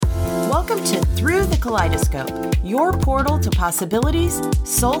Kaleidoscope, your portal to possibilities,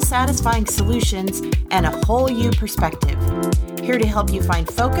 soul-satisfying solutions, and a whole you perspective. Here to help you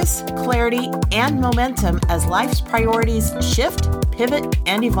find focus, clarity, and momentum as life's priorities shift, pivot,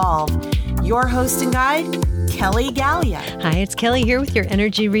 and evolve. Your host and guide, Kelly Galea. Hi, it's Kelly here with your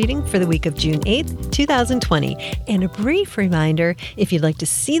energy reading for the week of June 8th, 2020. And a brief reminder, if you'd like to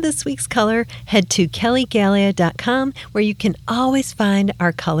see this week's color, head to kellygalea.com where you can always find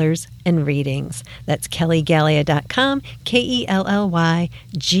our colors and readings. That's kellygalea.com,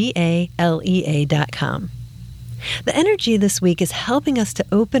 KELLYGALEA.com. The energy this week is helping us to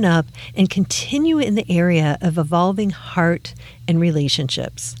open up and continue in the area of evolving heart and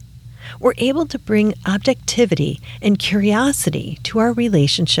relationships. We're able to bring objectivity and curiosity to our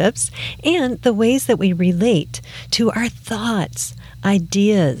relationships and the ways that we relate to our thoughts,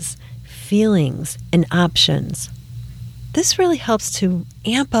 ideas, feelings, and options. This really helps to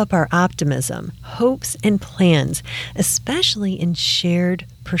amp up our optimism, hopes, and plans, especially in shared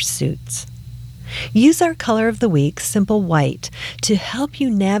pursuits. Use our color of the week, Simple White, to help you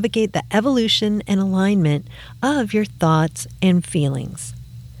navigate the evolution and alignment of your thoughts and feelings.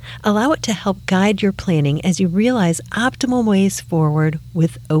 Allow it to help guide your planning as you realize optimal ways forward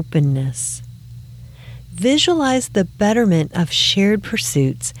with openness. Visualize the betterment of shared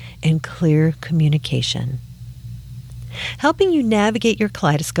pursuits and clear communication. Helping you navigate your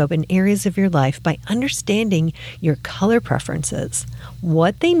kaleidoscope in areas of your life by understanding your color preferences,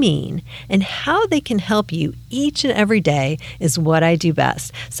 what they mean, and how they can help you each and every day is what I do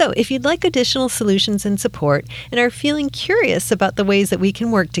best. So if you'd like additional solutions and support and are feeling curious about the ways that we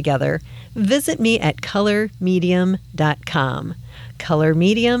can work together, visit me at colormedium.com.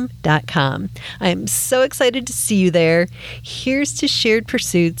 colormedium.com. I'm so excited to see you there. Here's to shared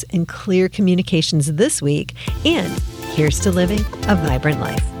pursuits and clear communications this week, and here's to living a vibrant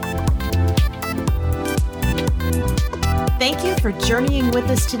life. Thank you for journeying with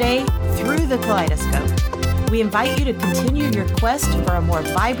us today through the kaleidoscope. We invite you to continue your quest for a more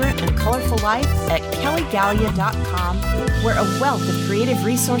vibrant and colorful life at kellygalea.com, where a wealth of creative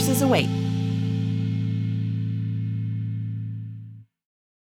resources await.